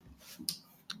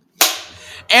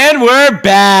And we're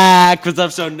back with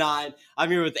episode 9.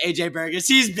 I'm here with AJ Burgess.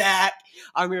 He's back.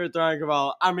 I'm here with Ryan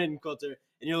Cavallo. I'm Aiden Coulter.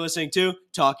 And you're listening to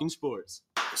Talking Sports.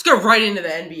 Let's go right into the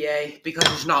NBA because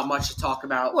there's not much to talk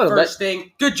about. First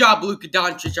thing, good job, Luka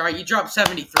Doncic. All right, you dropped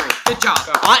 73. Good job.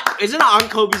 Isn't it on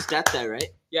Kobe's death day, right?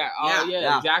 Yeah,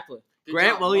 exactly. Good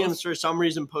Grant job, Williams, for some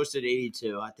reason, posted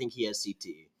 82. I think he has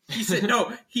CT. He said,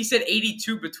 no, he said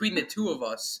 82 between the two of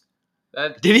us.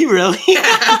 Did he really?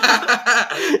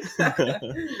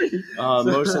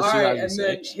 Most of 2006. And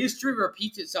then history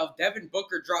repeats itself. Devin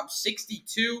Booker dropped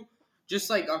 62 just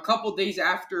like a couple days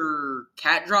after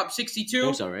Cat dropped 62.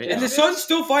 That's all right. And the Suns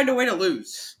still find a way to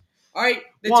lose. All right,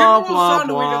 the Timberwolves found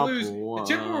a way to lose.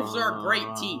 The Timberwolves are a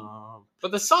great team.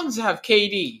 But the Suns have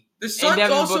KD. The Suns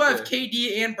also have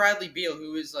KD and Bradley Beal,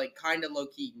 who is like kind of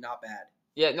low-key not bad.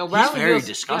 Yeah, no, Bradley Beal's very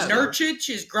disgusting. Nurkic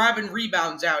is grabbing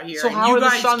rebounds out here. So how are the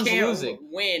Suns losing?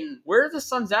 Win. Where are the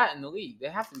Suns at in the league? They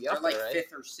have to be up there, right?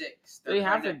 5th or 6th.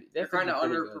 They're kind of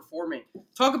underperforming. Good.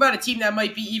 Talk about a team that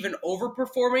might be even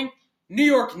overperforming. New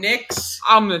York Knicks.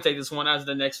 I'm going to take this one as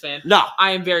the Knicks fan. No.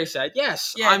 I am very sad.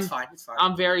 Yes. Yeah, it's fine.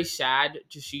 I'm very sad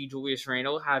to see Julius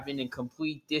Randle having a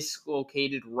complete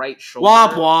dislocated right shoulder.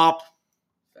 Womp womp.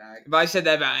 If I said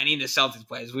that about any of the Celtics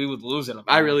players, we would lose it.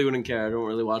 I really wouldn't care. I don't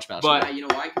really watch basketball. But you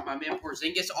know why? My man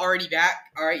Porzingis already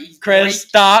back. All right, he's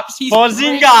Kristaps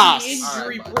Porzingis.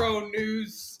 Injury-prone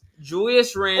news.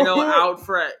 Julius Randle out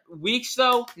for weeks,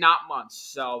 though, not months.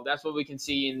 So that's what we can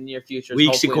see in the near future.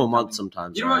 Weeks equal months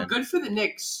sometimes. You know what? Good for the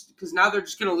Knicks because now they're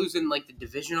just going to lose in like the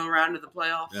divisional round of the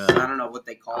playoffs. Yeah. I don't know what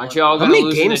they call it. Aren't you all going to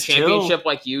lose in the championship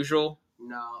like usual?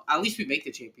 No. At least we make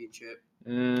the championship.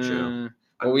 True.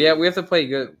 Well, we have to play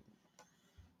good.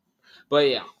 But,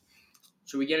 yeah.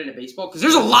 Should we get into baseball? Because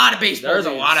there's a lot of baseball news.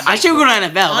 I should go to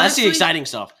NFL. That's the exciting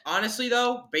stuff. Honestly,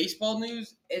 though, baseball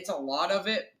news, it's a lot of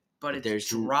it, but it's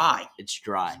dry. It's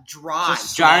dry. It's dry.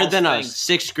 It's drier than a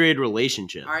 6th grade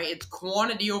relationship. All right, it's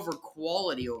quantity over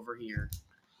quality over here.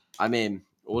 I mean,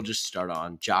 we'll just start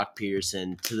on Jock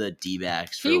Peterson to the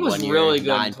D-backs for he was 1 year, really good,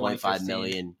 $9.5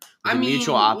 million. I mean,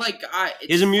 mutual option.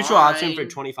 It's a mutual option for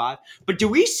 25. But do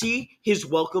we see his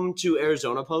welcome to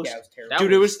Arizona post? Yeah, it was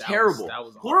terrible. It was terrible. That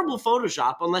was horrible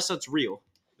Photoshop, unless that's real.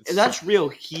 If that's real,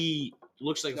 he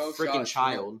looks like a freaking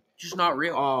child. Real. Just not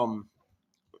real.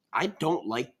 I don't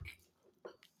like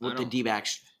what the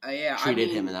D-backs treated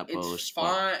him in that post. It's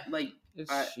fine.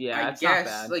 I guess, not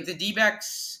bad. Like the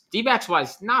D-backs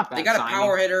wise, not bad. They got a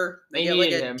power hitter. They get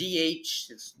like a him. DH.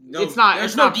 There's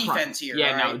no defense here.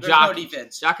 Yeah, right? no. There's no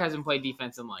defense. Jock hasn't played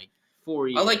defense in like 4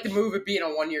 years. I like the move it being a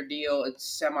 1-year deal. It's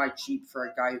semi-cheap for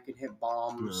a guy who can hit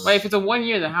bombs. Wait, if it's a 1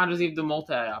 year, then how does he have the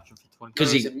multi-option for 20?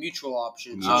 Because it's a mutual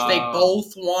option. So if they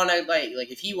both want to,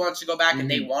 like if he wants to go back and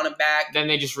they want him back, then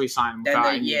they just re-sign him.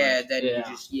 It's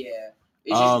just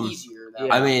easier.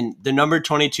 I mean, the number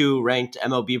 22 ranked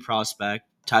MLB prospect,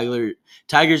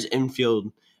 Tigers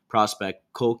infield prospect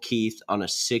Cole Keith on a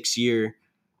 6-year,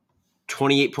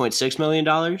 $28.6 million.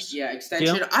 Yeah,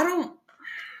 extension. Deal? I don't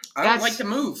like the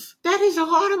move. That is a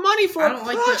lot of money for I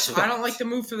don't like the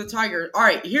move for the Tigers. All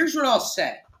right, here's what I'll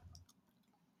say.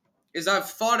 Is I've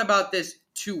thought about this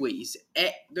 2 ways.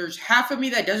 There's half of me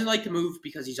that doesn't like the move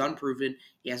because he's unproven.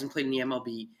 He hasn't played in the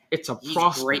MLB. It's a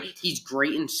prospect. He's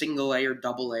great in single A or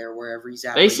double A or wherever he's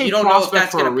at. They say you don't know if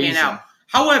that's going to pan out.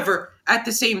 However, at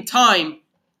the same time,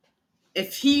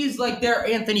 if he's like their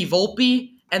Anthony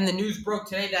Volpe, and the news broke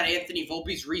today that Anthony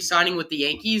Volpe's re-signing with the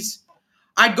Yankees,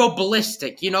 I'd go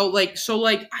ballistic.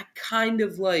 I kind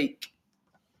of like.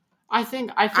 I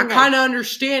kind of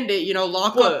understand it.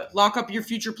 Lock up your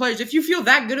future players. If you feel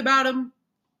that good about him,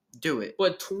 do it.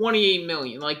 But $28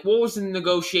 million. Like, what was the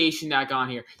negotiation that got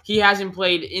here? He hasn't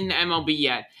played in the MLB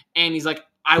yet, and he's like,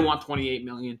 I want $28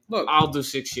 million. Look, I'll do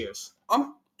 6 years.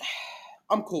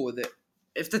 I'm cool with it.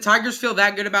 If the Tigers feel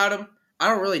that good about him, I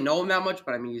don't really know him that much,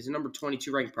 but I mean, he's a number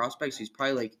 22 ranked prospect, so he's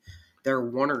probably like their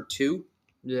 1 or 2.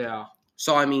 Yeah.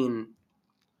 So, I mean...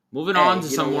 Moving on to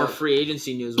some more free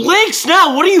agency news. Blake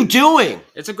Snell, what are you doing?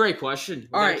 It's a great question.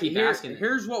 All right,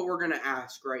 here's what we're going to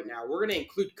ask right now. We're going to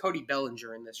include Cody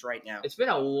Bellinger in this right now. It's been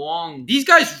a long... These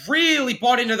guys really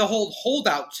bought into the whole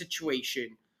holdout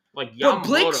situation. But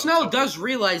Blake Snell does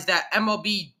realize that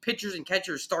MLB pitchers and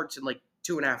catchers starts in like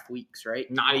 2.5 weeks,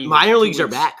 right? Not even. Minor leagues are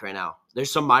back right now.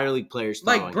 There's some minor league players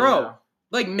throwing. Like, bro,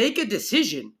 make a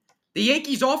decision. The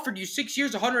Yankees offered you 6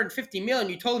 years, $150 million.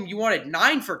 You told them you wanted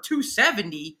 9 for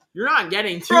 $270. You're not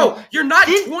getting two. Bro, you're not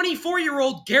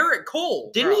 24-year-old Garrett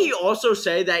Cole. Didn't he also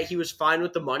say that he was fine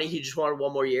with the money? He just wanted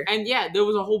 1 more year. And yeah, there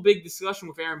was a whole big discussion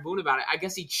with Aaron Boone about it. I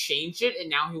guess he changed it, and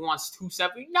now he wants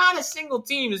 $270. Not a single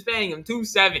team is paying him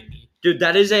 $270. Dude,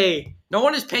 that is a No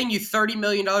one is paying you $30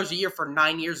 million a year for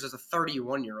 9 years as a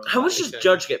 31-year-old. How much does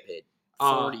Judge get paid?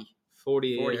 40.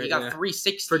 40. 40. He got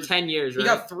 360 for 10 years. Right?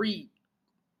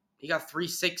 He got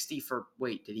 360 for.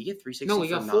 Wait, did he get 360? No, he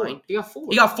for got 9? 4. He got 4.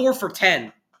 He got 4 for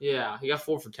 10. Yeah, he got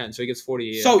 4 for 10, so he gets 40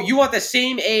 a year. So you want the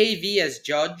same AAV as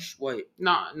Judge? Wait,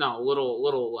 no, a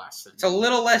little less than. It's a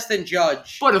little less than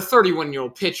Judge. But a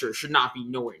 31-year-old pitcher should not be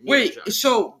nowhere near Wait, Judge.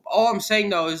 so all I'm saying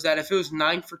though is that if it was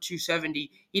 9 for 270,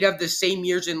 he'd have the same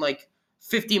years in like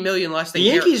 $50 million less than The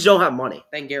Yankees don't have money.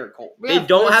 than Garrett Cole. They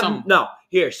don't have no.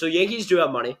 Here, so Yankees do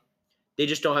have money. They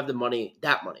just don't have the money.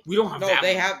 That money. We don't have. No, that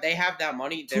they money. have. They have that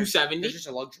money. There's 270. There's just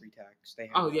a luxury tax. They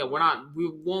have. Oh yeah, we're not. We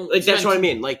won't. Like that's what I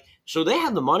mean. Like so, they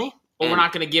have the money, But we're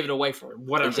not going to give it away for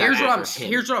whatever. Exactly.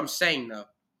 Here's what I'm saying though,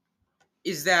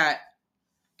 is that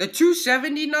the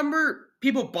 270 number,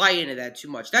 people buy into that too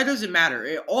much. That doesn't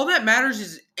matter. All that matters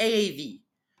is AAV.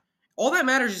 All that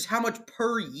matters is how much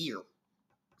per year.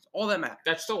 All that matters.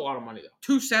 That's still a lot of money though.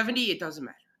 270, it doesn't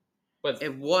matter. But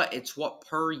It's what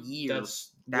per year.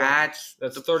 That's the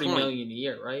 30 point. million a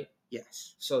year, right?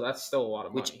 Yes. So that's still a lot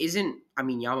of money. Which isn't. I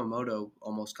mean, Yamamoto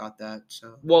almost got that.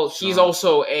 So. Well, he's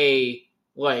also a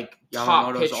top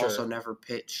Yamamoto's pitcher. also never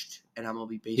pitched an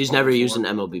MLB baseball. He's never used an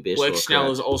before. MLB baseball. Blake Snell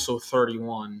correct. is also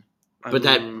 31. But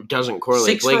that doesn't correlate.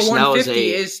 6 Blake for Snell is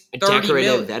 150 a is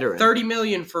decorated veteran. $30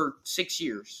 million for 6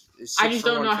 years. I just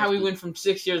don't know how we 150. went from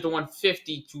 6 years to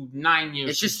 150 to 9 years.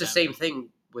 It's just the same thing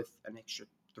with an extra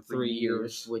 3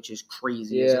 years, which is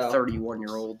crazy as a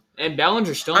 31-year-old. And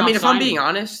Bellinger's still. I mean, not if I'm signed. being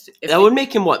honest, That would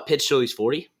make him what? Pitch till he's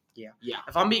 40. Yeah.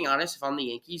 If I'm being honest, if I'm the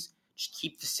Yankees, just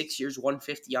keep the 6 years,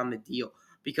 150 on the deal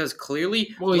because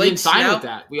clearly, Well, he Blake didn't sign Snell, with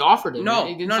that. We offered him. No,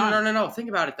 He didn't sign. no. Think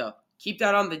about it though. Keep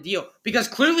that on the deal because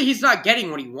clearly he's not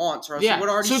getting what he wants, or else he would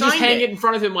already so signed just hang it in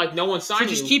front of him like no one's So signing.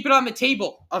 just keep it on the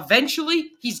table. Eventually,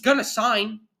 he's gonna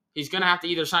sign. He's gonna have to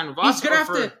either sign with us. He's gonna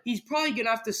have to. He's probably gonna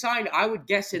have to sign. I would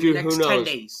guess in Dude, the who next 10 knows?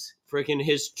 days. Freaking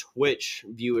his Twitch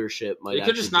viewership might He actually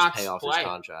could just just not pay off play. his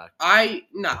contract.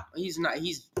 He's not.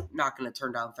 He's not gonna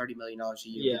turn down $30 million a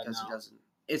year because he doesn't.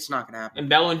 It's not gonna happen. And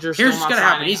Bellinger's Here's still what's not gonna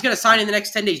happen. signing. He's gonna sign in the next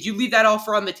 10 days. You leave that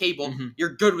offer on the table. Mhm.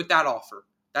 You're good with that offer.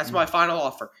 That's Mhm. my final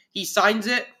offer. He signs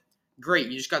it. Great.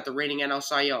 You just got the reigning NL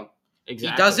Cy Young.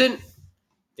 Exactly. He doesn't.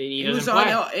 He Who's doesn't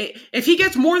play. if he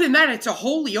gets more than that, it's a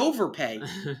wholly overpay.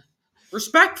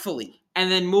 Respectfully. And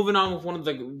then moving on with one of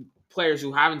the players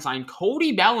who haven't signed,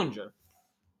 Cody Bellinger.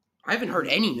 I haven't heard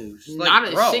any news. Not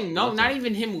a bro, thing. No, not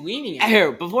even him leaning. At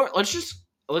Here,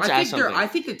 let's ask something. I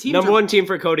think the teams Number are, one team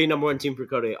for Cody. Number one team for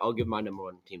Cody. I'll give my number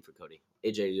one team for Cody.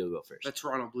 AJ, you'll go first. the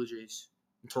Toronto Blue Jays.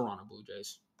 Toronto Blue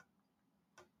Jays.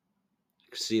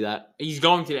 See that? He's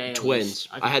going to the AL Twins. East.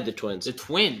 I had the Twins. The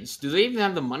Twins. Do they even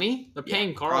have the money? They're Yeah,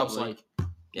 paying Carlos probably.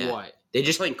 what? They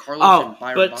just Playing Carlos Oh, and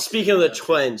Byron but Buxton speaking of the together.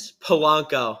 Twins,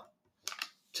 Polanco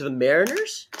to the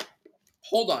Mariners.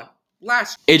 Hold on.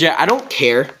 Last. AJ, I don't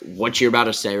care what you're about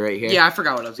to say right here. Yeah, I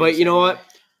forgot what I was. But gonna you say. know what?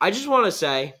 I just want to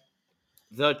say,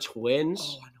 the Twins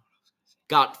Oh, I know.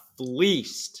 got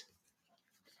fleeced.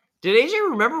 Did AJ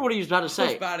remember what he was about to I was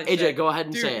say? about to AJ, say, go ahead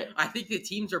and Dude, say it. I think the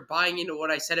teams are buying into what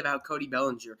I said about Cody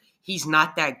Bellinger. He's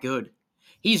not that good.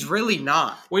 He's really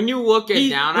not. When you look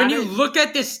at When you look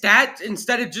at the stats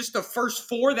instead of just the first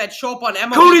 4 that show up on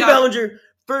MLB. Cody Bellinger,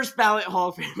 first ballot Hall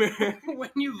of Famer. When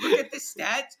you look at the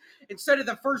stats instead of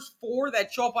the first 4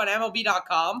 that show up on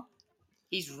MLB.com,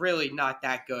 he's really not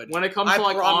that good. when it comes I to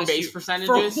like on promise base you,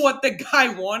 percentages, For what the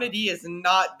guy wanted, he is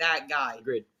not that guy.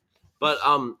 Agreed. But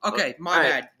Okay, my all right,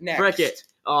 bad. Next. frick it.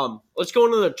 Let's go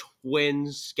into the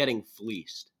Twins getting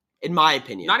fleeced. In my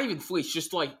opinion, not even fleeced,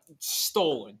 just like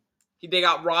stolen. They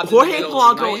got robbed. Jorge in the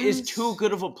Polanco middle. is too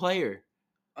good of a player.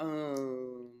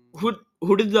 Um,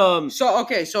 Who did the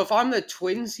So if I'm the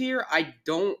Twins here, I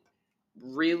don't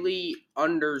really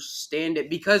understand it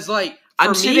because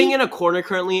I'm sitting in a corner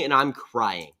currently and I'm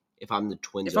crying if I'm the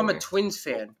Twins. if I'm a owner. Twins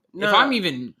fan. No, If I'm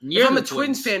even near if I'm the a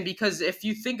Twins fan, because if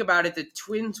you think about it, the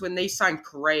Twins when they signed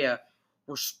Correa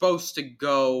were supposed to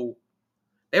go.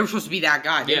 They were supposed to be that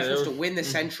guy. They Yeah, were they supposed were- to win the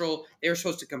Central. They were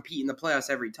supposed to compete in the playoffs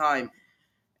every time,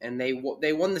 and they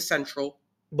won the Central,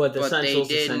 but but they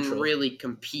didn't really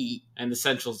compete. and the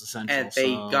Central's the Central, And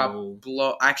they so- got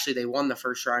blown. Actually, they won the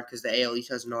first round because the AL East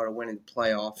doesn't know how to win in the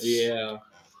playoffs. Yeah.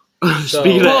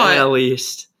 Speaking But- of AL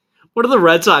East, what are the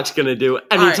Red Sox gonna do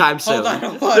anytime soon?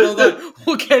 Hold on.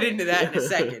 We'll get into that in a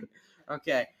second.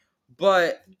 Okay,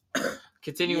 but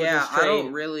Continue yeah, with this trade. I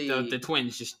don't really. The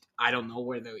Twins just I don't know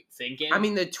where they're thinking. I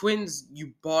mean, the Twins,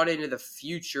 you bought into the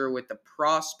future with the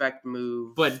prospect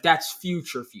move, but that's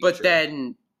future. But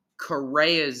then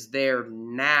Correa's there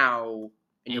now,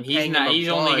 and you're he's paying not. him a He's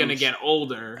only going to bunch, get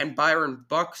older. And Byron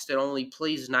Buxton only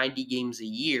plays 90 games a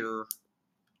year.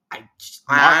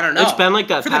 I don't know. It's been like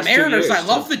that for the past 2 Mariners. years, I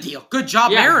love too. the deal. Good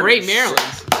job, Yeah, Mariners. great Maryland.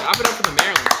 Clap it up for the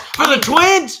Maryland. For the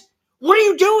Twins? What are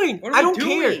you doing? What are I we don't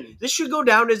care. doing? This should go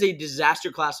down as a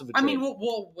disaster classification. I mean,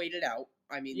 we'll wait it out.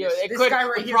 I mean, Yeah, this, it this could- guy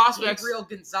right the here, prospects- Gabriel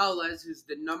Gonzalez, who's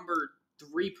the number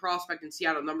 3 prospect in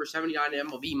Seattle, number 79 in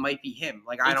MLB, might be him.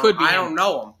 Like I It could be I him. don't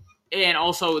know him. And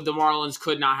also, the Marlins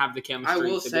could not have the chemistry. I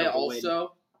will to be say able to win.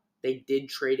 also, they did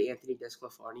trade Anthony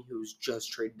Desclafani, who's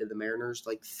just traded to the Mariners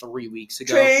like 3 weeks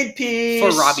ago, trade piece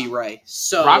for Robbie Ray.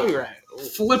 So Robbie Ray.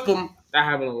 flip him. That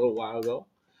happened a little while ago,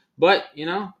 but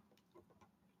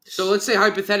So let's say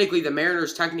hypothetically, the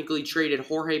Mariners technically traded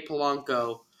Jorge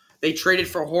Polanco. They traded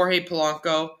for Jorge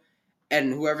Polanco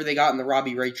and whoever they got in the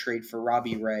Robbie Ray trade for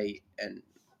Robbie Ray and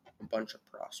a bunch of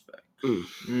prospects.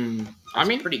 I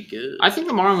mean, pretty good. I think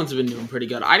the Marlins have been doing pretty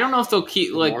good. I don't know if they'll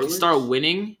keep Marlins? start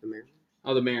winning. The Mariners?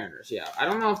 Oh, the Mariners. Yeah, I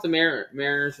don't know if the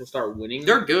Mariners will start winning.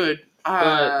 They're good.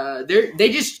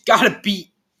 They just gotta beat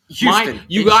Houston.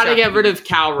 You They got to just get rid of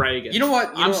Cal Reagan. You know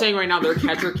what? I'm saying right now, their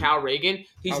catcher Cal Reagan,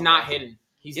 he's Okay. not hitting.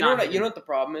 He's You know not. what? hitting. You know what the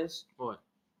problem is? What?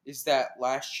 Is that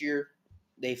last year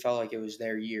they felt like it was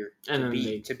their year And to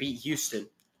then beat Houston,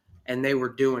 and they were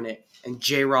doing it, and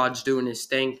J Rod's doing his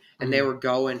thing, and they were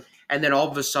going, and then all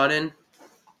of a sudden,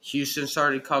 Houston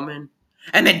started coming,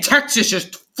 and then Texas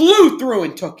just flew through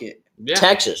and took it. Yeah.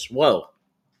 Texas. Whoa.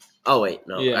 Oh wait,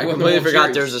 no. Yeah. I Well, completely no, forgot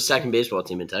serious. there's a second baseball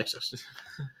team in Texas.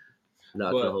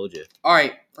 Not What? gonna hold you. All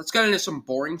right, let's get into some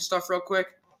boring stuff real quick.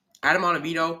 Adam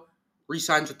Ottavino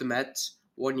re-signs with the Mets,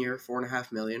 1 year,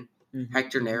 $4.5 million. Mhm.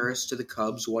 Hector Neris to the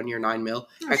Cubs, 1 year, $9 million.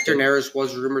 That's Hector good. Neris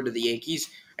was rumored to the Yankees,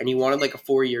 and he wanted like a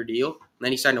 4-year deal. And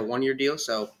then he signed a 1-year deal.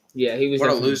 So Yeah, he was. what a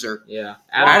definitely- loser! Yeah.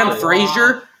 Adam Wow.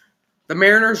 Frazier, the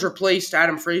Mariners replaced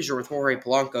Adam Frazier with Jorge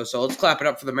Polanco. So let's clap it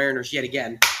up for the Mariners yet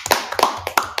again.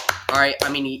 All right, I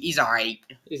mean he's all right.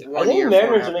 He's 1 think year,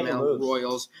 Mariners are $4.5 making million. moves.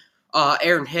 Royals.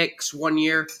 Aaron Hicks, 1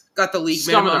 year, got the league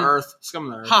Scum minimum. of the earth. Scum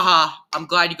of the earth. Haha, I'm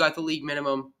glad you got the league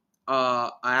minimum. I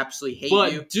absolutely hate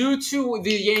But you. due to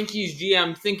the Yankees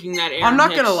GM thinking that Aaron I'm not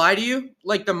Hicks, gonna lie to you.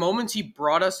 Like the moments he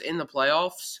brought us in the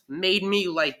playoffs made me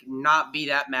like not be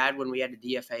that mad when we had to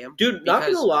DFA him. Dude, not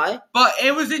Because- gonna lie. But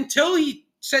it was until he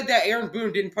said that Aaron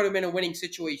Boone didn't put him in a winning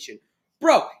situation.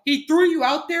 Bro, he threw you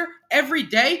out there every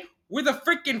day with a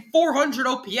freaking 400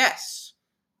 OPS.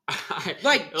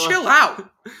 Like, chill out.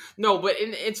 No, but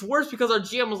it's worse because our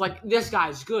GM was like, "This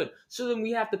guy's good," so then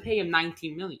we have to pay him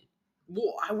 $19 million.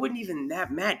 Well, I wasn't even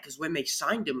that mad because when they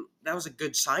signed him, that was a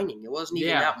good signing. It wasn't even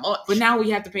Yeah. that much. But now we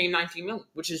have to pay him $19 million,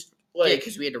 which is yeah, like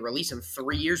because we had to release him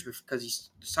 3 years because he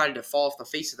decided to fall off the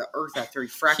face of the earth after he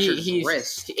fractured his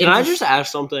wrist. Can I just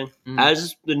ask something? Mm.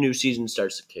 As the new season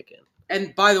starts to kick in,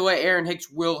 And by the way, Aaron Hicks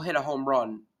will hit a home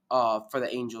run for the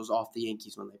Angels off the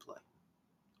Yankees when they play.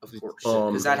 Of course.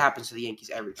 Because that happens to the Yankees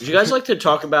every time. would you guys like to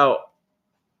talk about?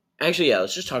 Actually, yeah,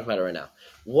 let's just talk about it right now.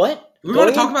 What? We want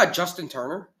to talk about Justin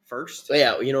Turner first. Oh,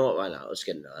 yeah, you know what? Why not? Let's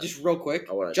get into that. Just real quick.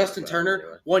 I wanna Justin talk about it Turner,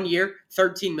 anyway. 1 year,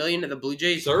 $13 million to the Blue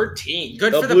Jays. 13.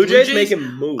 Good The for the Blue Jays making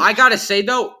Jays. moves. I gotta say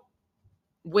though,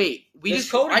 wait, I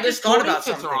just thought about to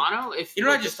something. Toronto. You know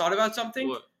what I just thought about something?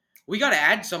 What? We gotta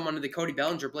add someone to the Cody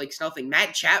Bellinger, Blake Snell thing.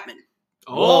 Matt Chapman.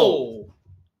 Oh.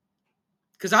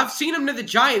 Because I've seen him to the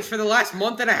Giants for the last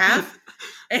month and a half,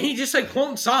 and he just like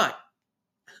won't sign.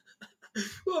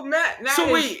 Well, Matt.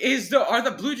 So wait, are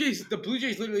the Blue Jays? The Blue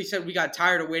Jays literally said we got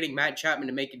tired of waiting Matt Chapman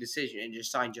to make a decision and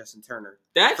just signed Justin Turner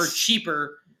that's for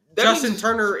cheaper. that Justin means-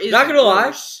 Turner is Not gonna lie.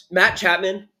 worse. Matt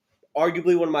Chapman,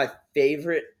 arguably one of my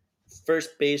favorite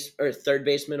first base or third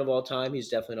baseman of all time. He's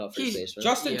definitely not first baseman.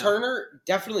 Justin Yeah. Turner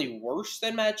definitely worse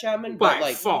than Matt Chapman, By but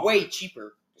like far. way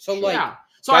cheaper. So like, yeah.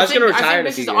 So Guy's I think gonna retire in a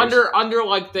this few is years. under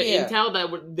like the Yeah. intel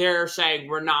that they're saying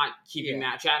we're not keeping Yeah.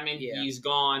 Matt Chapman. Yeah. He's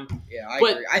gone. yeah, I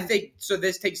But- agree. I think so.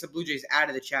 This takes the Blue Jays out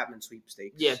of the Chapman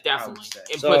sweepstakes. Yeah, I would definitely. say.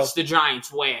 It So- puts the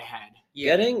Giants way ahead.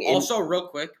 Yeah. Getting in- Also, real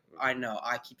quick, I know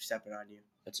I keep stepping on you.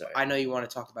 That's all right. I know you want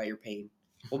to talk about your pain.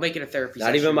 We'll make it a therapy. Not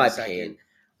session even in my a second. pain.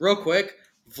 Real quick,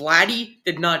 Vladdy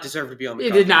did not deserve to be on the. He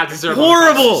Cubs. did not deserve.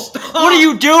 Horrible! Stop. What are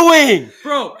you doing?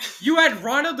 Bro, you had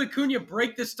Ronald Acuna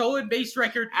break the stolen base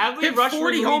record, Adley hit Rutschman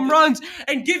 40 lead home the- runs,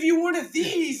 and give you one of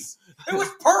these. It was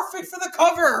perfect for the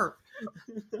cover.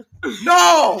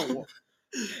 No.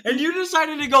 And you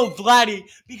decided to go Vladdy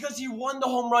because he won the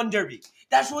home run derby.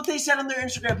 That's what they said on their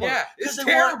Instagram post. Yeah, it's 'Cause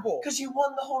they terrible. Because he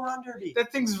won the home run derby.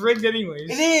 That thing's rigged anyways.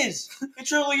 It is. It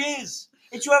truly is.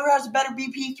 It's whoever has a better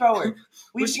BP thrower.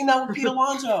 We've seen that with Pete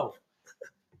Alonso.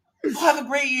 You'll have a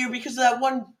great year because of that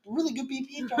one really good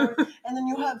BP thrower, and then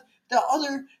you have the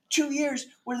other 2 years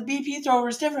where the BP thrower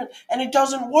is different, and it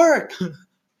doesn't work.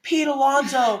 Pete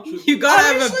Alonso. You gotta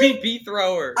have a Honestly, BP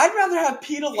thrower. I'd rather have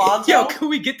Pete Alonso. Yo, can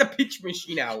we get the pitch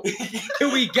machine out?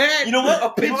 Can we get You know what? a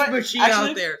pitch You know what? machine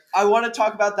Actually, out there? I want to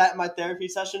talk about that in my therapy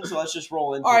session, so let's just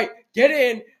roll into All right, get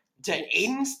in. to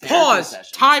Aiden's therapy Pause.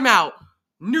 session. Time out.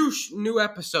 New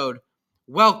episode.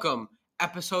 Welcome,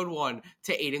 episode 1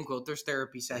 to Aiden Quilter's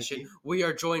therapy session. We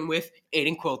are joined with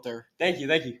Aiden Quilter. Thank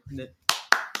you. I'll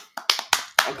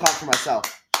clap for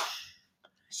myself.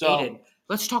 So, Aiden,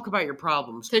 let's talk about your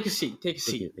problems. Take a seat. Thank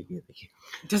you.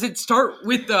 Does it start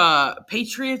with the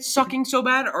Patriots sucking so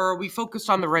bad, or are we focused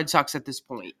on the Red Sox at this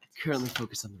point? Currently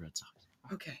focused on the Red Sox.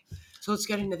 Okay, so let's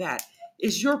get into that.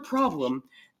 Is your problem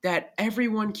that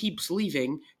everyone keeps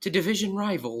leaving to division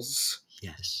rivals?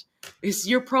 Yes. Is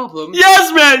your problem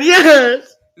Yes, man.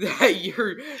 Yes. that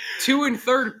your 2 and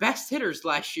 3rd best hitters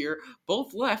last year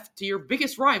both left to your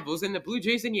biggest rivals in the Blue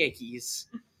Jays and Yankees?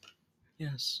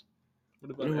 Yes. What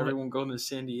about everyone going to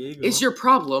San Diego? Is your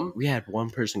problem We had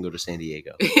one person go to San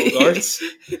Diego. is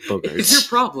Bogarts. your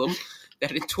problem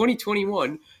that in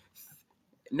 2021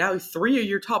 now 3 of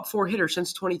your top 4 hitters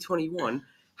since 2021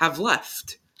 have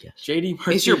left? Yes. JD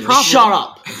Martinez. Is your problem? Shut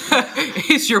up.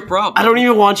 Is your problem? I don't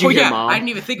even want you here, Mom. I didn't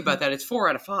even think about that. It's 4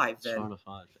 out of 5 then. 4 out of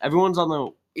 5. Everyone's on the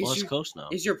Is West your- Coast now.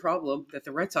 Is your problem that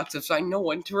the Red Sox have signed no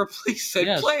one to replace said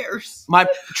Yes. players? My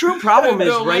true problem is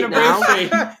No, right Atlanta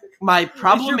now. My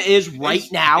problem is right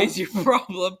now. Is your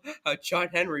problem John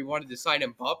Henry wanted to sign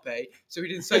Mbappe, so he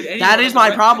didn't sign anyone? That is my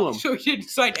problem. So he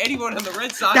didn't sign anyone on the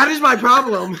Red Sox. That is my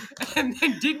problem. And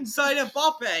then didn't sign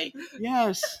Mbappe.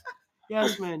 Yes.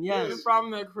 Yes, man. Yes. The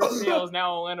problem that Chris Sale is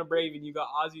now Atlanta Brave, and you got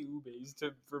Ozzy Ubes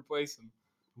to replace him.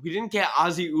 We didn't get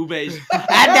Ozzy Ubes.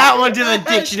 Add that one to the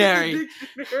dictionary.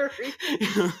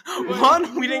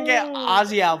 1, we didn't get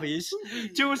Ozzy Albies.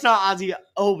 2, it's not Ozzy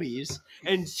Obies.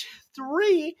 And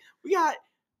 3, we got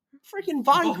freaking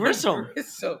Von Grissom.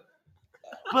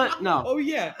 But no, Oh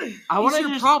yeah. I want Is to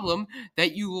your just problem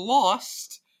that you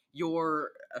lost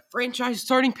your franchise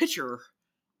starting pitcher?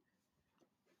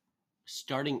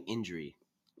 starting injury.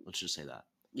 Let's just say that.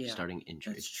 Yeah, Starting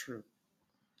injury. that's true.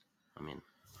 I mean,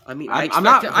 I'm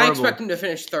not I horrible. expect him to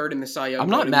finish 3rd in the Cy Young. I'm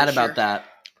not voting mad this about year. that.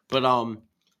 But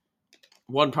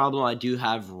one problem I do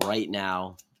have right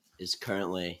now is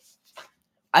currently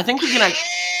I think we can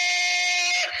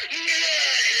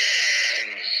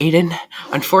Aiden,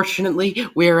 unfortunately,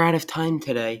 we are out of time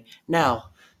today. Now,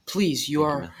 please, Thank you,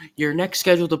 man. your next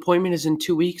scheduled appointment is in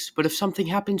 2 weeks, but if something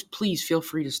happens, please feel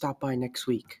free to stop by next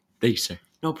week. Thank you, sir.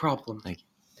 No problem. Thank you.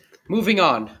 Moving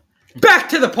on. Back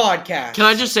to the podcast. Can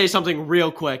I just say something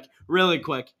really quick?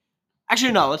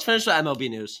 Actually, no. Let's finish the MLB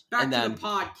news. Back and to then the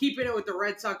pod. Keeping it with the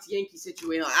Red Sox-Yankee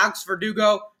situation. Alex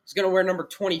Verdugo is going to wear number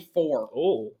 24,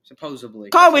 Oh, supposedly.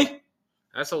 Colby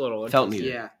that's a little felt interesting.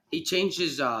 muted. Yeah. He changed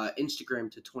his Instagram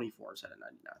to 24 instead of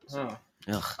 99. So.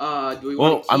 Oh. Do we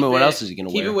Well, want to I mean, keep what it- else is he gonna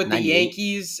keep wear? it with 98? the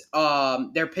Yankees?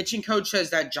 Their pitching coach says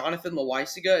that Jonathan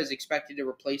Loaisiga is expected to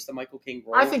replace the Michael King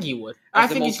role. I think he would. as I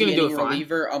the think he's going to do it multi-inning fine.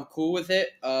 reliever. I'm cool with it.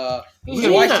 He's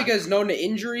gonna- Loaisiga is known to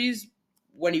injuries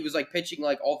when he was like pitching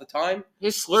like all the time.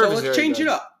 His So slurve is let's very change good. it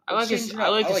up. I like Let's his. change it I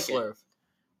up. like his it. slurve.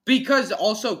 Because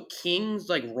also King's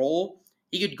like role,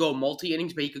 he could go multi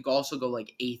innings, but he could also go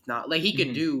like 8th, not like he could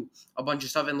Mhm. do a bunch of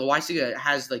stuff. And Loaisiga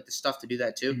has like the stuff to do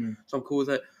that too. Mhm. So I'm cool with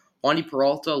it. Wandy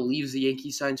Peralta leaves the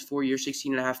Yankees, signs 4 years,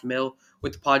 $16.5 million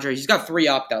with the Padres. He's got 3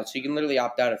 opt outs, so you can literally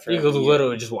opt out at He every could year.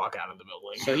 literally just walk out of the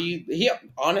building. So he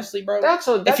honestly, bro. That's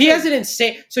If he has an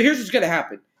insane, so here's what's gonna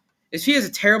happen. If he has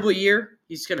a terrible year,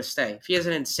 he's gonna stay. If he has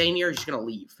an insane year, he's gonna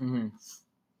leave. Mm-hmm.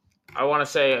 I want to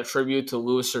say a tribute to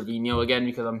Luis Cervino again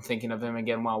because I'm thinking of him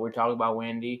again while we're talking about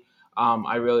Wandy.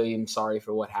 I really am sorry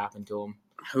for what happened to him.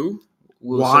 Who?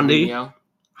 Luis Wandy? Cervino.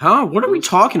 Huh? What are we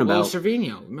talking about? Luis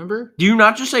Cervino, remember? Do you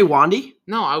not just say Wandy?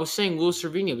 No, I was saying Luis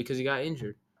Cervino because he got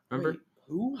injured. Remember? Wait,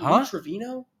 who? Huh? Lee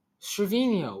Trevino?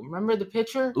 Cervino. Remember the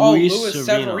pitcher? Oh, Luis Luis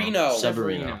Severino. Severino.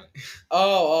 Severino.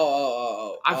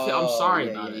 Oh. I'm sorry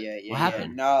yeah, about it. Yeah, What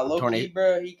happened? Nah, low key, Tornado?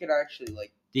 bro, he could actually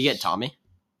like. Did you get Tommy?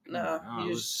 Nah, No,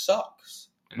 he it just sucks.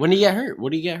 When did he get hurt?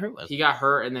 What did he get hurt with? He got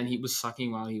hurt and then he was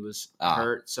sucking while he was Ah.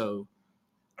 hurt. So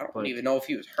I don't Like- even know if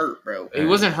he was hurt, bro. he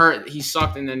wasn't hurt. He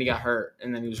sucked and then he got hurt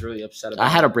and then he was really upset about I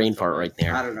it. had a brain fart right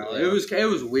there. I don't know. It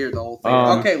was weird the whole thing.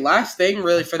 Um, Okay, last thing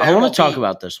really for the I want MLB. to talk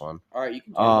about this one. All right, you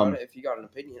can talk Um, about it if you got an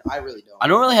opinion. I really don't. I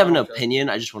don't really have an Okay. opinion.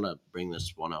 I just want to bring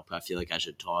this one up. I feel like I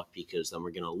should talk because then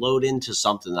we're going to load into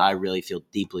something that I really feel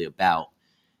deeply about.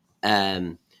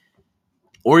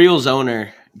 Orioles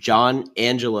owner John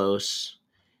Angelos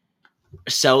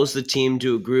sells the team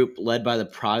to a group led by the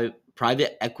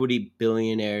private equity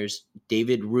billionaires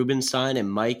David Rubenstein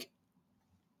and Mike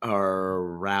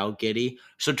Raugeti.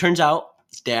 So it turns out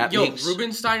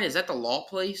Rubenstein, is that the law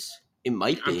place? It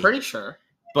might be. I'm pretty sure.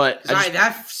 But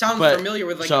that sounds familiar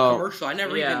with a commercial. I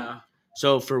never even.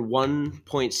 So for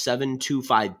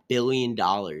 $1.725 billion, and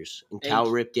Cal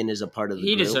Ripken is a part of the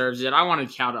He group. deserves it. I wanted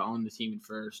Cal to own the team at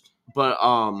first. But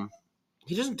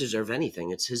he doesn't deserve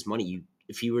anything. It's his money.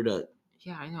 If he were to,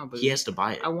 I know, but he has to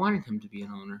buy it. I wanted him to be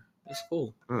an owner. It's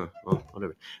cool. Well,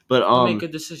 whatever. But He'll make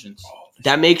good decisions.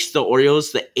 That makes the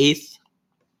Orioles the 8th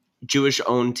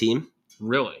Jewish-owned team.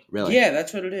 Really? Yeah,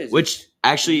 that's what it is. Which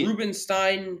actually,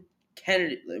 Rubenstein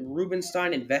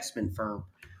investment firm.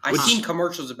 I've seen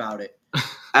commercials about it.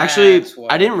 Actually,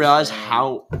 I didn't realize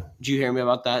how. Did you hear me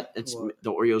about that? It's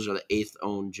the Orioles are the 8th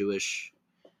owned Jewish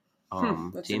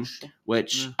team.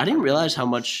 Which I didn't realize how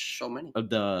much of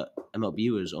the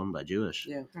MLB was owned by Jewish.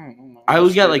 Yeah, I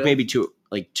always got like maybe two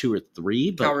or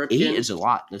three, but Cal 8 Ripken, is a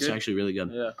lot. That's actually really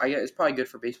good. Yeah, it's probably good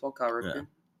for baseball. Cal Ripken. Yeah.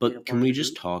 But can we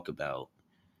just talk about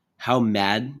how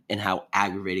mad and how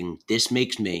aggravating this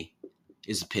makes me?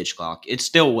 Is the pitch clock. It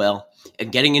still will.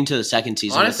 And getting into the second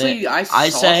season. Honestly, with it, I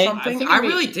saw something. I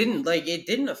really didn't like. It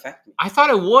didn't affect me. I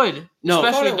thought it would. No,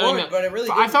 especially but it really.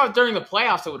 Didn't. I thought during the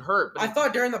playoffs it would hurt. I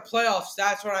thought during the playoffs.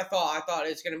 That's what I thought. I thought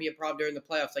it's going to be a problem during the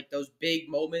playoffs, like those big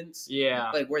moments. Yeah.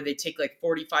 Like where they take like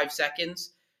 45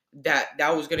 seconds. That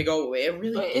was going to go away. It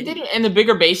really it didn't. And the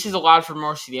bigger bases allowed for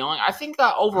more stealing. I think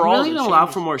that overall, it really didn't allow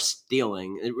for more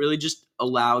stealing. It really just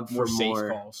allowed for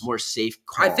more safe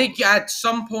calls. I think at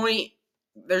some point.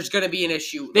 There's going to be an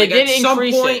issue. They did at some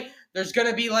increase point, it. There's going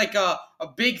to be like a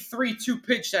big 3-2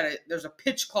 pitch there's a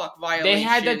pitch clock violation. They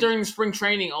had that during spring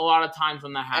training a lot of times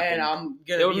when that happened. And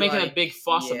they were making a big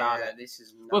fuss about it. This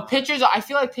is not... But pitchers, I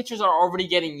feel like pitchers are already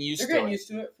getting used to it. They're getting used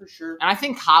to it for sure. And I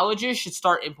think colleges should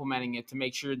start implementing it to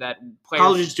make sure that players...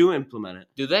 Colleges do implement it.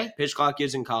 Do they? Pitch clock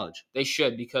is in college. They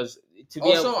should because...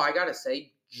 I got to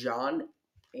say, John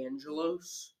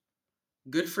Angelos,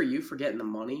 good for you for getting the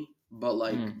money. But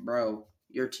bro...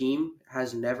 Your team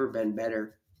has never been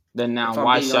better than now.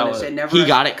 Why sell it? He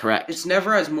got it correct. It's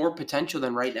never has more potential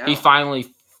than right now. He finally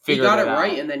figured it out. He got it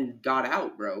right and then got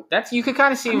out, bro. You could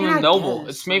kind of see him noble.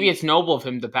 Maybe it's noble of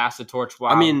him to pass the torch.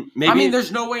 Wow. I mean,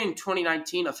 there's no way in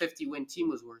 2019 a 50-win team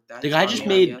was worth that. The guy just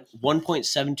made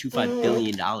 $1.725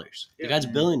 billion. The guy's a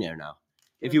billionaire now,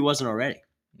 if he wasn't already.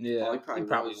 Yeah, he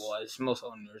probably was. Most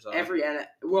owners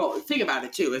are. Think about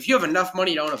it too. If you have enough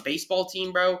money to own a baseball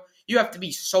team, bro, you have to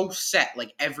be so set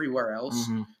like everywhere else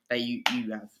that you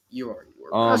already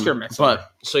were.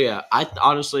 But so yeah, I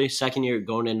honestly second year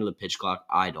going into the pitch clock,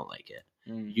 I don't like it.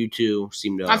 You two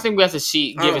seem to. I think we have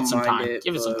to give it some time.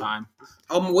 Give it some time.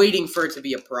 I'm waiting for it to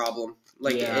be a problem.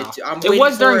 It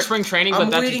was during spring training,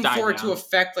 but I'm waiting for it to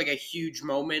affect like a huge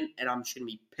moment, and I'm just gonna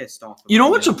be pissed off. You know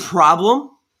what's a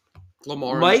problem?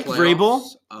 Lamar, Mike Vrabel,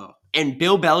 and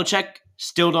Bill Belichick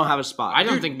still don't have a spot. I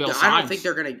don't think Bill signs. I don't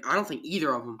think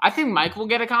either of them. I think Mike will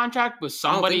get a contract with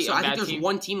somebody. I think there's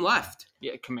one team left.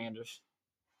 Yeah, Commanders.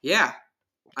 Yeah,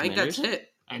 I think that's it.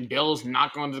 And Bill's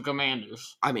not going to the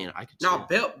Commanders. I mean, I could. No,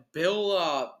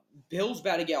 Bill's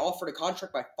about to get offered a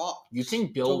contract by Fox. You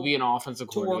think Bill will be an offensive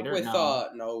coordinator? To work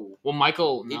with no. Well,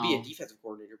 Michael, he'd be a defensive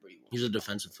coordinator, but he's a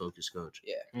defensive focused coach.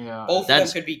 Yeah. Both of them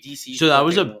could be DC. So that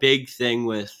was a big thing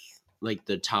with like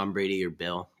the Tom Brady or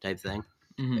Bill type thing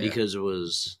because it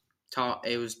was Tom.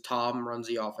 It was Tom runs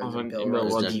the offense and Bill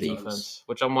runs the defense.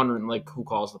 Which I'm wondering, like, who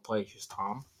calls the plays? Just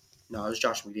Tom? No, it was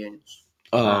Josh McDaniels.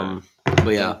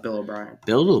 But yeah, Bill O'Brien.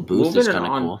 Bill to the booth is kind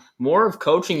of cool. More of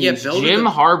coaching. Yeah, Jim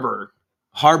Harbaugh.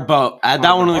 Harbaugh. Add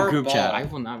that one in the group chat. I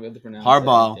will not be able to pronounce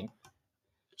Harbaugh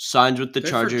signs with the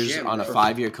Chargers on a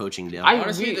 5-year coaching deal.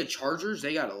 Honestly, the Chargers,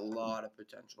 they got a lot of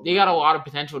potential. They got a lot of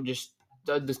potential. Just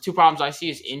the two problems I see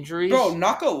is injuries. Bro,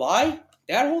 not gonna lie,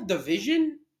 that whole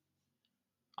division.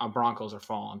 Broncos are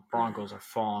falling.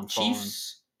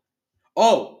 Chiefs.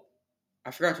 Oh,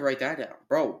 I forgot to write that down,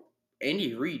 bro.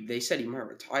 Andy Reid, they said he might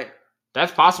retire.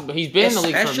 That's possible. He's been in the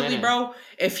league for a minute. Especially, bro,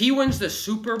 if he wins the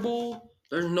Super Bowl,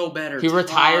 there's no better. He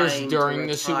retires during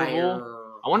the Super Bowl.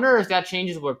 I wonder if that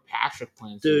changes what Patrick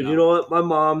plans. Dude, you know what? My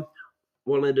mom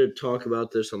wanted to talk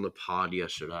about this on the pod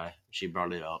yesterday. She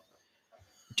brought it up.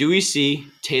 Do we see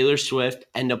Taylor Swift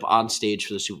end up on stage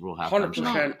for the Super Bowl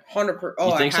halftime? 100%.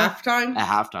 Oh, at halftime? At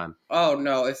halftime. Oh,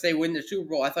 no. If they win the Super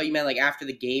Bowl, I thought you meant like after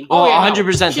the game. Oh, yeah,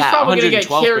 100% that. She's probably going to get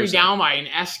carried down by an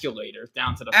escalator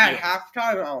down to the field. At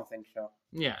halftime? I don't think so.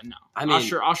 Yeah, no. I mean,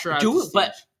 I'll sure do it,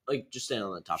 but like just staying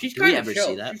on the topic. She's kind of chill.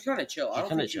 See that? She's kind of chill. I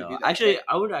don't think chill. Do that. Actually,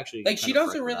 I would actually like. She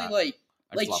doesn't really like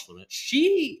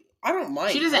she. I don't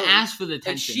mind. She doesn't ask for the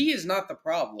attention. She is not the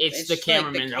problem. It's the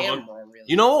cameraman. Like the camera, really.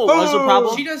 You know what was the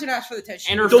problem? She doesn't ask for the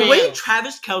attention. And the way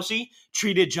Travis Kelce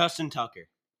treated Justin Tucker.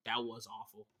 That was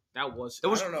awful. That was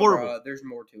horrible. Bro. There's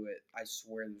more to it. I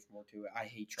swear there's more to it. I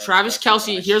hate Travis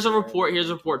Kelce. Here's a report.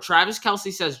 Travis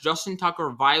Kelce says Justin Tucker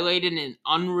violated an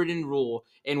unwritten rule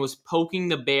and was poking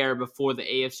the bear before the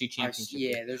AFC Championship.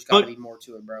 Yeah, there's got to be more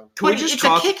to it, bro. It's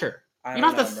a kicker. You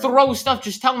don't have to throw stuff.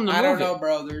 Just tell him to move it. I don't know,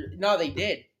 bro. No, they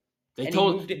did. He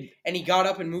moved it, and he got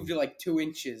up and moved it like 2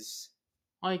 inches.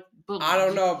 But I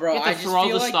don't know, bro. I just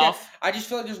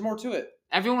feel like there's more to it.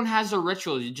 Everyone has their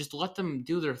rituals. You just let them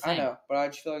do their thing. I know, but I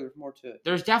just feel like there's more to it.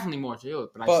 There's definitely more to it,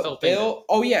 but I still think Bill.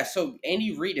 Oh yeah, so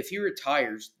Andy Reid, if he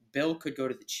retires, Bill could go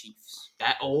to the Chiefs.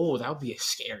 That would be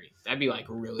scary. That'd be like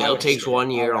really. Bill takes 1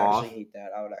 year off. I would hate that.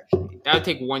 I would actually hate that. That would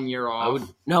take 1 year off.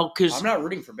 because I'm not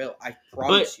rooting for Bill. I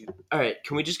promise you. All right,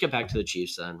 can we just get back to the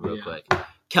Chiefs then, real quick?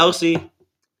 Kelce,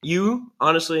 you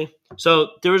honestly. So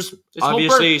there was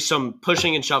obviously some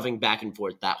pushing and shoving back and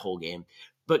forth that whole game,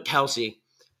 but Kelce,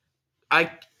 I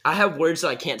have words that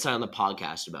I can't say on the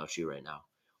podcast about you right now.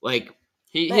 Like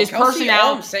his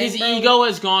personality, his ego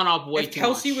has gone up way too much.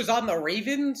 If Kelce was on the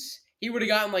Ravens, he would have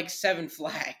gotten like 7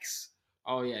 flags.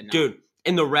 Oh yeah, no. Dude,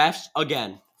 and the refs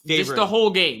again. Just the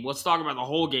whole game. Let's talk about the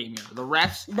whole game here. The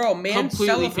refs, bro, man,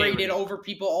 celebrated over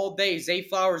people all day. Zay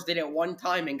Flowers did it one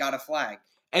time and got a flag.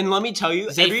 And let me tell you,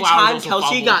 every time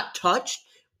Kelce got touched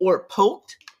or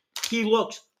poked, he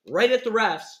looked right at the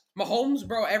refs. Mahomes,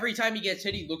 bro, every time he gets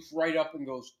hit, he looks right up and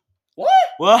goes, "What?"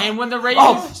 Well, and when the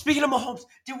Ravens... speaking of Mahomes,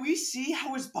 did we see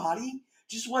how his body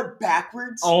just went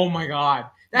backwards? Oh, my God.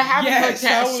 That happens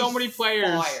to so many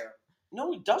players. Fire.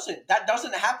 No, it doesn't. That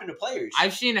doesn't happen to players.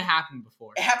 I've seen it happen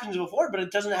before. It happens before, but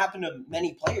it doesn't happen to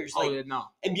many players. No.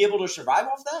 And be able to survive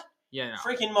off that? Yeah, no.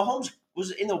 Freaking Mahomes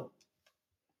was in there.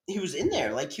 He was in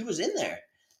there.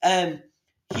 And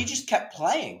he just kept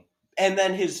playing. And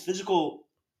then his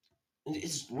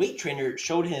weight trainer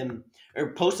showed him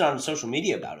or posted on social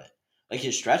media about it. Like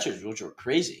his stretchers, which were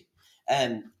crazy.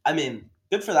 And I mean,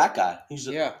 good for that guy. He's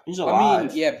alive. I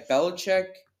mean, yeah, Belichick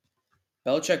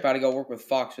about to go work with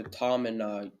Fox with Tom and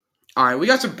all right, we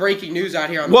got some breaking news out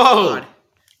here on the pod.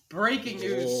 Breaking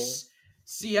news.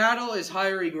 Seattle is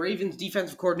hiring Ravens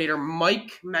defensive coordinator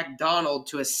Mike McDonald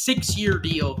to a 6-year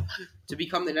deal to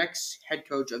become the next head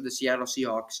coach of the Seattle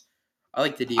Seahawks. I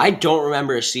like the deal. I don't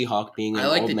remember a Seahawk being an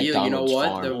old McDonald's deal. You know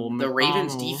what? farm. The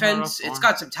Ravens defense, it's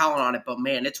got some talent on it, but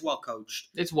man, it's well coached.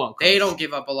 They don't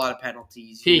give up a lot of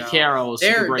penalties. Pete Carroll is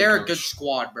they're a good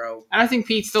squad, bro. And I think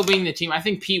Pete's still being the team. I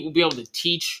think Pete will be able to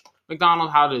teach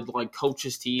McDonald how to coach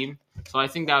his team. So I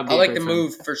think that would be. I like the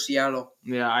move for Seattle.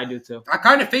 Yeah, I do too. I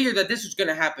kind of figured that this was going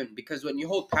to happen because when you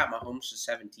hold Pat Mahomes to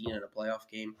 17 in a playoff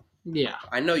game, yeah,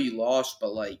 I know you lost,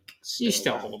 but you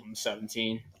still hold him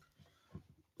 17.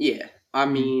 Yeah. I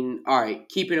mean, all right,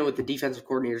 keeping it with the defensive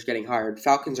coordinators getting hired.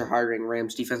 Falcons are hiring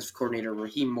Rams defensive coordinator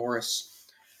Raheem Morris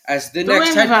as the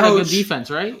next head coach a good defense,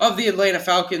 right? of the Atlanta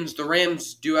Falcons. The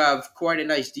Rams do have quite a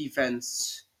nice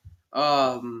defense.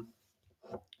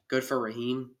 Good for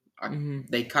Raheem.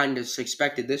 They kind of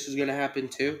expected this was going to happen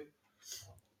too.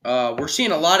 We're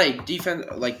seeing a lot of defense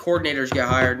coordinators get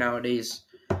hired nowadays,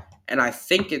 and I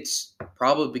think it's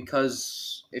probably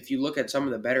because if you look at some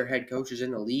of the better head coaches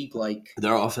in the league,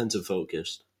 they're offensive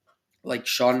focused, like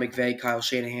Sean McVay, Kyle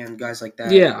Shanahan, guys like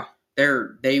that. Yeah,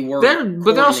 but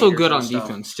they're also good on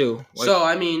defense too. So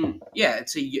I mean, yeah,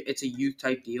 it's a youth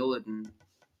type deal, and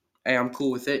hey, I'm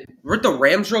cool with it. We're at the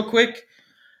Rams real quick.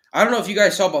 I don't know if you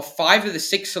guys saw, but 5 of the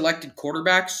 6 selected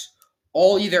quarterbacks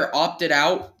all either opted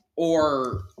out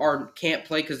or can't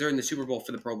play because they're in the Super Bowl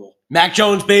for the Pro Bowl. Mac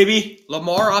Jones, baby.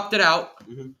 Lamar opted out.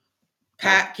 Mm-hmm.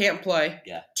 Pat can't play.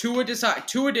 Yeah. Tua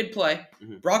did play.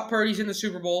 Mm-hmm. Brock Purdy's in the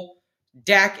Super Bowl.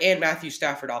 Dak and Matthew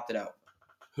Stafford opted out.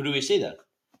 Who do we see then?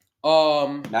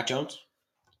 Mac Jones?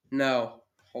 No.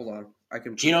 Hold on.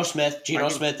 Geno Smith. Geno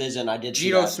Smith is in. I did see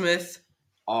Geno that. Smith.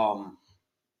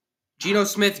 Geno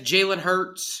Smith, Jalen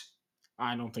Hurts.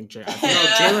 I don't think Jalen.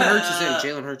 Jalen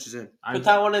Hurts is in. Put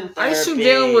that one in therapy. I assume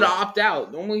Jalen would opt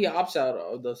out. Normally he opts out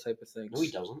of those type of things. No, he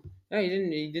doesn't. Yeah,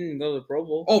 he didn't go to the Pro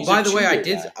Bowl. Oh, by the way, I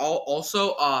did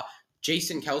also.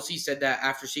 Jason Kelce said that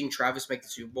after seeing Travis make the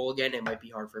Super Bowl again, it might be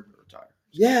hard for him to retire.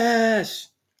 Yes,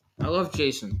 I love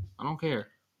Jason. I don't care.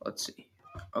 Let's see.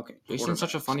 Okay, Jason's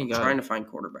such a funny guy. I'm trying to find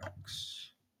quarterbacks.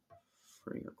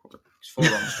 For your quarterbacks, 4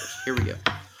 rosters. Here we go.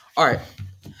 All right.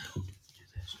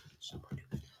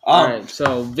 All right,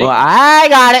 so Vic. Well, I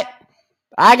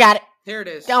got it. Here it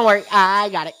is. Don't worry, I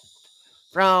got it.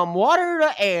 From water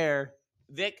to air,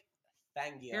 Vic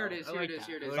Fangio. Here it is.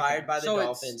 Fired by the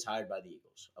Dolphins, hired by the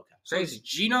Eagles. Okay. So it's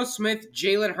Geno Smith,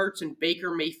 Jalen Hurts, and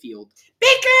Baker Mayfield.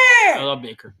 Baker! I love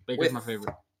Baker. Baker's my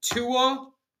favorite.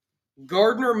 Tua,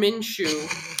 Gardner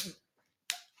Minshew,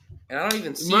 and I don't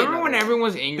even see. Remember when everyone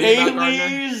was angry about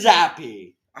Gardner?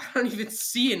 Zappy. I don't even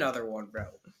see another one, bro.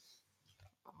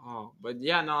 Oh, but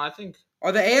yeah, no, I think.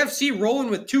 Are the AFC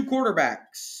rolling with 2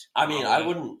 quarterbacks? I mean, I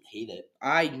wouldn't hate it.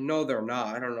 I know they're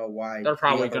not. I don't know why. They're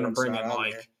probably going to bring in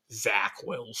like Zach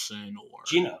Wilson or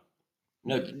Gino.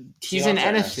 No, he's in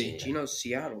NFC. Gino's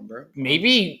Seattle, bro.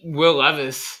 Maybe Will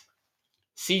Levis,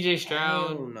 C.J.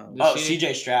 Stroud. Oh,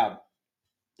 C.J. Stroud.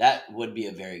 That would be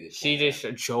a very good. C.J.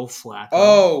 Stroud, Joe Flacco.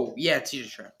 Oh yeah, C.J.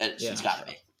 Stroud. It's got to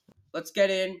be. Let's get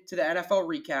into the NFL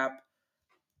recap.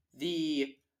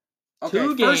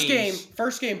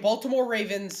 First game, Baltimore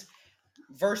Ravens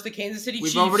versus the Kansas City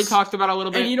Chiefs. We've already talked about it a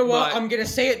little bit. And you know what? I'm going to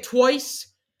say it twice,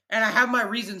 and I have my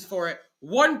reasons for it.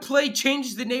 One play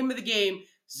changes the name of the game.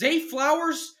 Zay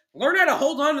Flowers, learn how to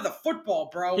hold on to the football,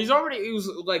 bro. He was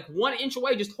like 1 inch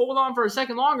away. Just hold on for a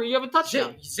second longer. You have a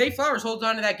touchdown. Zay Flowers holds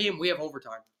on to that game. We have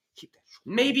overtime.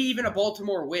 Maybe even a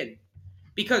Baltimore win.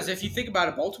 Because if you think about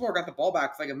it, Baltimore got the ball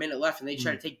back with like a minute left, and they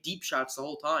tried to take deep shots the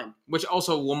whole time. Which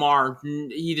also, Lamar,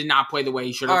 he did not play the way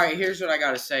he should have. All right, here's what I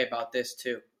got to say about this,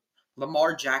 too.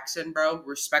 Lamar Jackson, bro,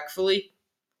 respectfully,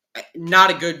 not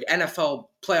a good NFL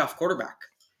playoff quarterback.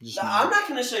 I'm not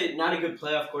going to say not a good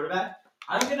playoff quarterback.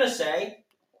 I'm going to say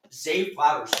Zay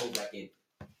Flowers sold that game.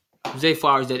 Zay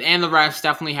Flowers did. And the refs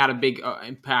definitely had a big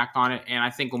impact on it, and I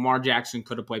think Lamar Jackson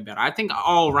could have played better. I think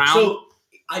all around... So,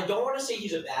 I don't want to say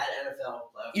he's a bad NFL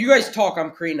player. You guys talk.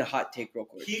 I'm creating a hot take real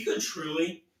quick. He could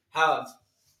truly have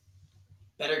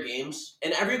better games,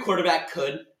 and every quarterback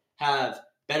could have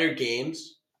better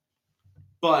games,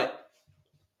 but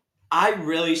I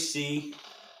really see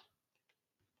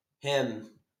him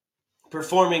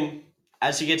performing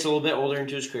as he gets a little bit older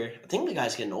into his career. I think the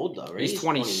guy's getting old, though, right? He's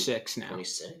 26 now.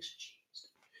 26? Jeez.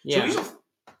 Yeah. So he's a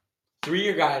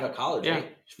 3-year guy out of college, yeah.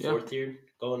 right? 4th year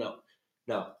going up.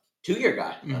 No. 2-year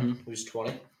guy who's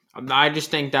 20. I just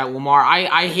think that Lamar,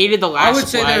 I hated the last I would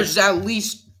say play. there's at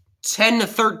least 10 to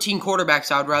 13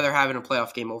 quarterbacks I would rather have in a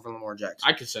playoff game over Lamar Jackson.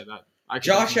 I could say that.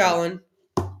 Josh Allen,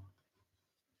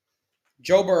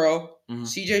 Joe Burrow,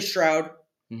 C.J. Stroud,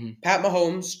 Pat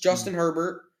Mahomes, Justin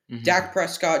Herbert, Dak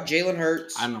Prescott, Jalen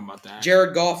Hurts. I don't know about that.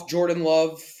 Jared Goff, Jordan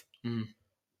Love.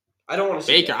 I don't want to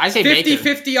say Baker. I say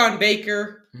 50-50 on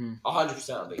Baker.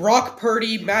 100% on Baker. Brock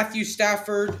Purdy, Matthew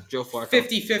Stafford. Joe Flacco.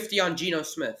 50-50 on Geno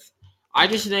Smith. I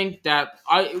just think that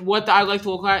what I like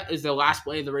to look at is the last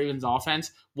play of the Ravens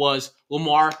offense was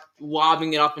Lamar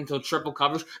lobbing it up into triple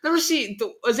coverage. Never see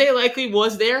Isaiah Likely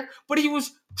was there, but he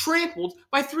was trampled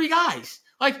by 3 guys.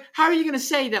 Like, how are you going to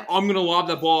say that I'm going to lob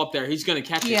that ball up there? He's going to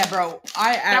catch it. Yeah, bro.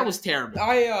 That was terrible.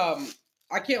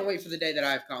 I can't wait for the day that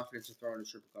I have confidence in throwing a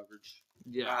triple coverage.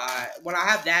 Yeah. When I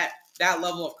have that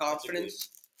level of confidence,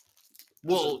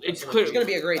 well, it's clear. It's going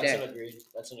to be a great day.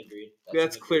 That's an agreed.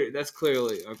 That's clear. That's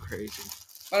clearly crazy.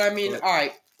 But I mean, all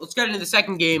right, let's get into the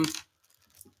second game.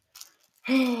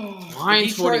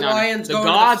 Lions, Detroit 49ers. Lions. The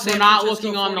gods were not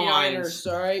looking on the Lions.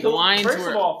 Sorry. The Lions First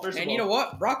of all, you know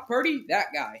what? Brock Purdy, that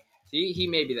guy. He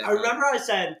may be that. I remember I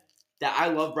said that I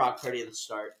love Brock Purdy at the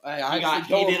start. I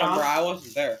don't remember. I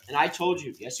wasn't there. And I told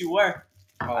you. Yes, you were.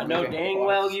 I know dang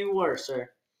well you were, sir.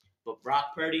 But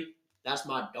Brock Purdy, that's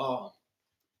my dog.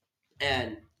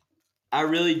 And I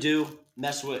really do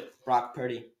mess with Brock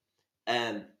Purdy.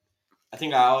 And I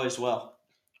think I always will.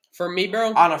 For me,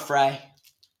 bro? On a fray.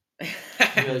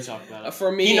 Really talk about it.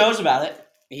 For me, he knows about it.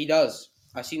 He does.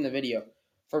 I've seen the video.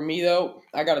 For me, though,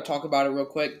 I got to talk about it real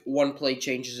quick. One play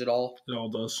changes it all. It all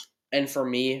does. And for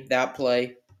me, that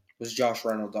play was Josh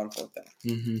Reynolds on 4th down.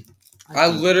 Mm-hmm.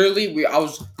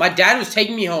 My dad was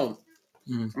taking me home.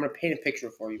 Mm-hmm. I'm going to paint a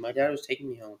picture for you. My dad was taking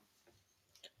me home.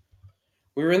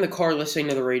 We were in the car listening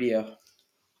to the radio.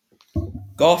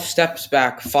 Goff steps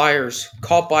back, fires,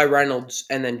 caught by Reynolds,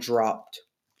 and then dropped.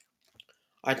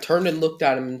 I turned and looked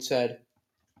at him and said,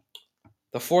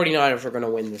 the 49ers are going to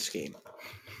win this game.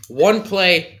 One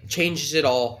play changes it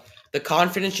all. The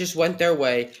confidence just went their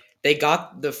way.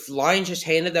 The Lions just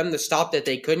handed them the stop that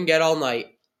they couldn't get all night.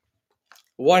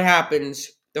 What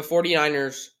happens? The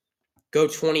 49ers go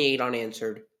 28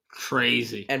 unanswered.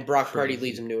 Crazy. And Brock Purdy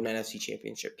leads them to an NFC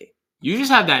Championship game. You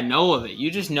just have that know of it. You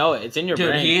just know it. It's in your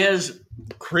brain. Dude, he has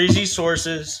crazy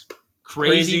sources.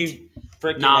 Crazy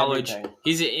freaking knowledge. Everything.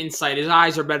 He's an insight. His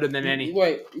eyes are better than any.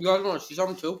 Wait, you guys want to see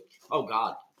something too? Oh,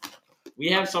 God. We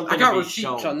have something I got to be receipts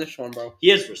shown. on this one, bro. He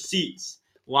has receipts.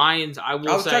 Lions, I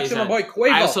was texting my boy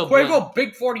Quavo. Quavo,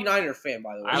 big 49er fan,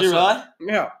 by the way. Is he really?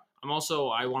 Yeah. I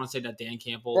want to say that Dan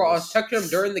Campbell. Bro, I was texting him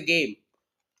during the game.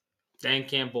 Dan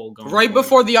Campbell going right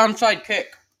before the onside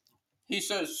kick. He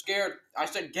says, scared. I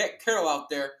said, get Kittle out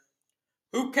there.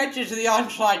 Who catches the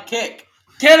onside kick?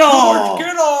 Kittle! George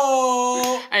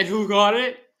Kittle! And who got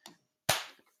it?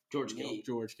 George Kittle.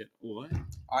 George Kittle. What?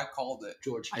 I called it.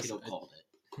 George Kittle called it.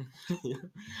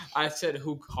 I said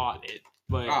who caught it,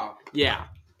 but yeah.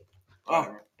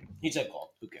 Oh, he said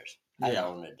call. Who cares? I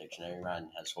don't know the dictionary. Ryan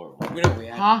has horrible. We don't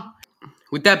react.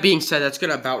 With that being said, that's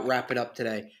gonna about wrap it up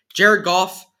today. Jared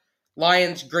Goff,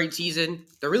 Lions, great season.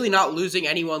 They're really not losing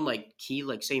anyone like key,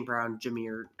 like St. Brown, Jimmy,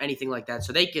 or anything like that.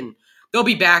 So they'll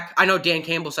be back. I know Dan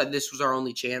Campbell said this was our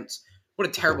only chance. What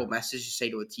a terrible message to say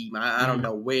to a team. I don't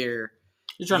know where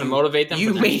you're trying to motivate them.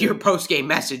 You made your post-game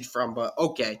message from, but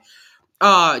okay.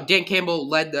 Dan Campbell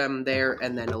led them there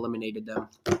and then eliminated them,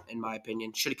 in my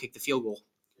opinion. Should have kicked the field goal.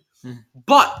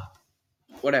 But,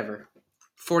 whatever.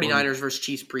 49ers versus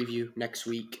Chiefs preview next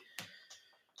week.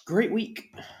 Great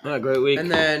week. Yeah, great week. And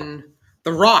then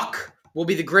The Rock will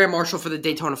be the Grand Marshal for the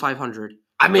Daytona 500.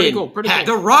 I mean, pretty cool.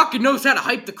 The Rock knows how to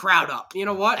hype the crowd up. You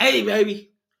know what? Hey,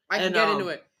 baby. I can get into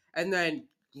it. And then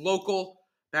local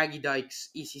Maggie Dykes,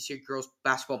 ECC girls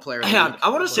basketball player. Hang on. I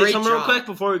want to say something real quick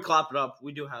before we clap it up.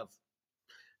 We do have.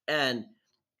 And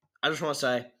I just want to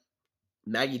say,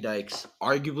 Maggie Dykes,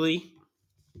 arguably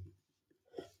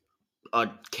a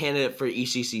candidate for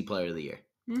ECC Player of the Year.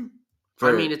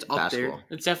 I mean, it's up there.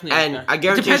 It's definitely and up there. I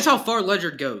guarantee. It depends how far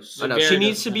Ledger goes. I know she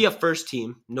needs to be a first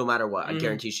team, no matter what. I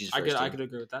guarantee she's first team. I could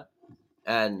agree with that.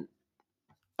 And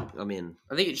I mean,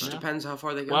 I think it just depends how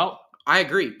far they go. Well, I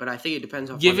agree, but I think it depends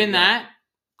how far. Given that,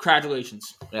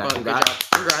 congratulations. Yeah,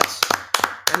 congrats.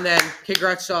 And then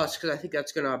congrats to us, because I think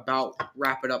that's gonna about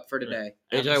wrap it up for today.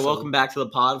 AJ, welcome back to the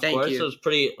pod. Of Thank course, you. it was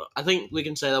pretty. I think we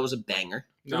can say that was a banger.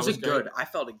 It was good. I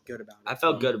felt good about it. I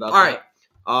felt good about All that.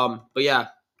 All right. But yeah,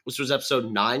 this was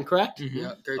episode 9, correct? Mm-hmm.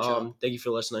 Yeah, great job. Thank you for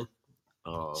listening.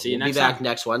 See you next time. We'll be back Wednesday.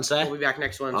 next Wednesday. We'll be back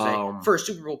next Wednesday for a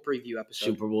Super Bowl preview episode.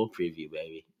 Super Bowl preview,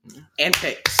 baby. And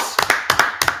picks.